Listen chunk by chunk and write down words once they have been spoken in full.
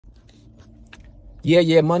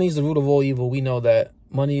Yeah, money is the root of all evil. We know that.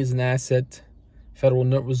 Money is an asset. Federal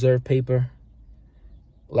Note Reserve paper.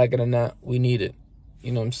 Like it or not, we need it.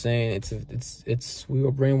 You know what I'm saying? We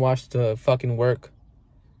were brainwashed to fucking work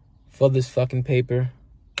for this fucking paper.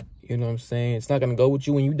 You know what I'm saying? It's not gonna go with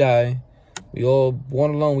you when you die. We all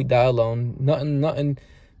born alone, we die alone. Nothing none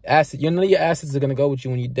of your assets are gonna go with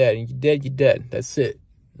you when you're dead. And you're dead, you're dead. That's it.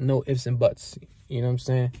 No ifs and buts. You know what I'm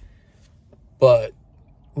saying? But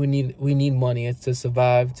we need money to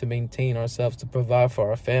survive, to maintain ourselves, to provide for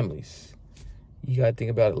our families. You gotta think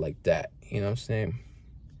about it like that. You know what I'm saying?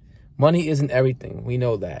 Money isn't everything. We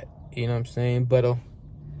know that. You know what I'm saying? But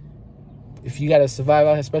if you gotta survive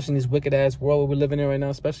out here, especially in this wicked ass world we're living in right now,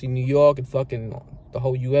 especially New York and fucking the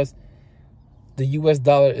whole US, the US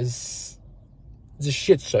dollar is a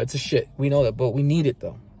shit show. It's a shit. We know that, but we need it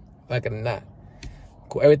though. Like it or not.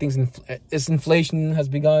 Everything's it's inflation has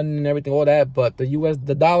begun and everything, all that. But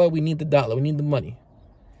the dollar, we need the dollar. We need the money.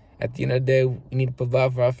 At the end of the day, we need to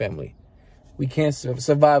provide for our family. We can't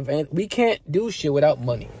survive, and we can't do shit without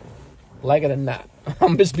money. Like it or not,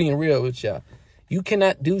 I'm just being real with y'all. You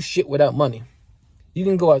cannot do shit without money. You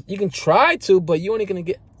can go out, you can try to, but you're only gonna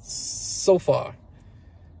get so far.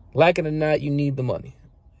 Like it or not, you need the money.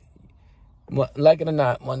 Like it or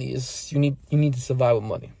not, money is you need to survive with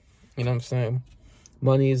money. You know what I'm saying?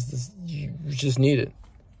 Money is you just need it.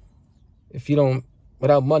 If you don't,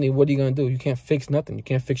 without money, what are you gonna do? You can't fix nothing. You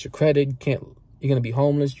can't fix your credit. You're gonna be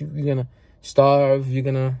homeless. You're gonna starve. You're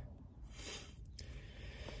not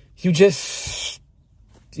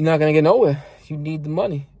gonna get nowhere. You need the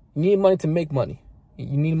money. You need money to make money.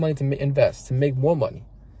 You need money to invest, to make more money.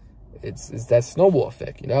 It's that snowball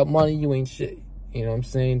effect. Without money, you ain't shit. You know what I'm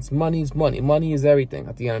saying? It's money is money. Money is everything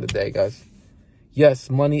at the end of the day, guys. Yes,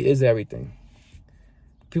 money is everything.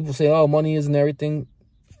 People say, oh, money isn't everything.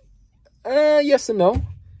 Yes and no.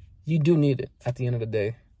 You do need it at the end of the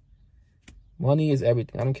day. Money is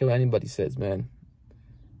everything. I don't care what anybody says, man.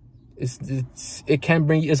 It's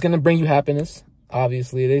gonna bring you happiness.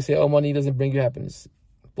 Obviously, they say, oh, money doesn't bring you happiness.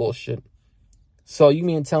 Bullshit. So you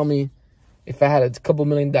mean to tell me, if I had a couple $1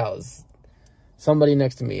 million, somebody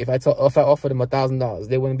next to me, if I offered them $1,000,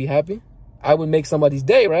 they wouldn't be happy? I would make somebody's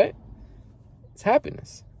day, right? It's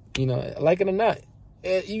happiness. You know, like it or not.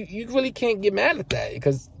 You really can't get mad at that,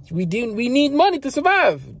 because we need money to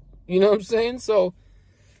survive. You know what I'm saying? So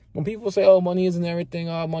when people say, oh, money isn't everything,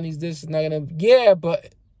 oh, money's this, it's not gonna, yeah,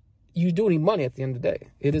 but you do need money at the end of the day.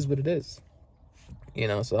 It is what it is. You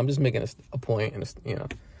know, so I'm just making a point and, you know,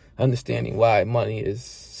 understanding why money is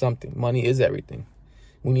something. Money is everything.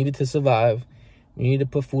 We need it to survive. We need to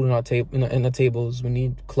put food on our table, in the tables. We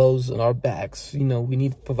need clothes on our backs. You know, we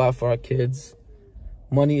need to provide for our kids.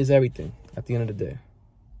 Money is everything at the end of the day.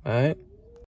 All right?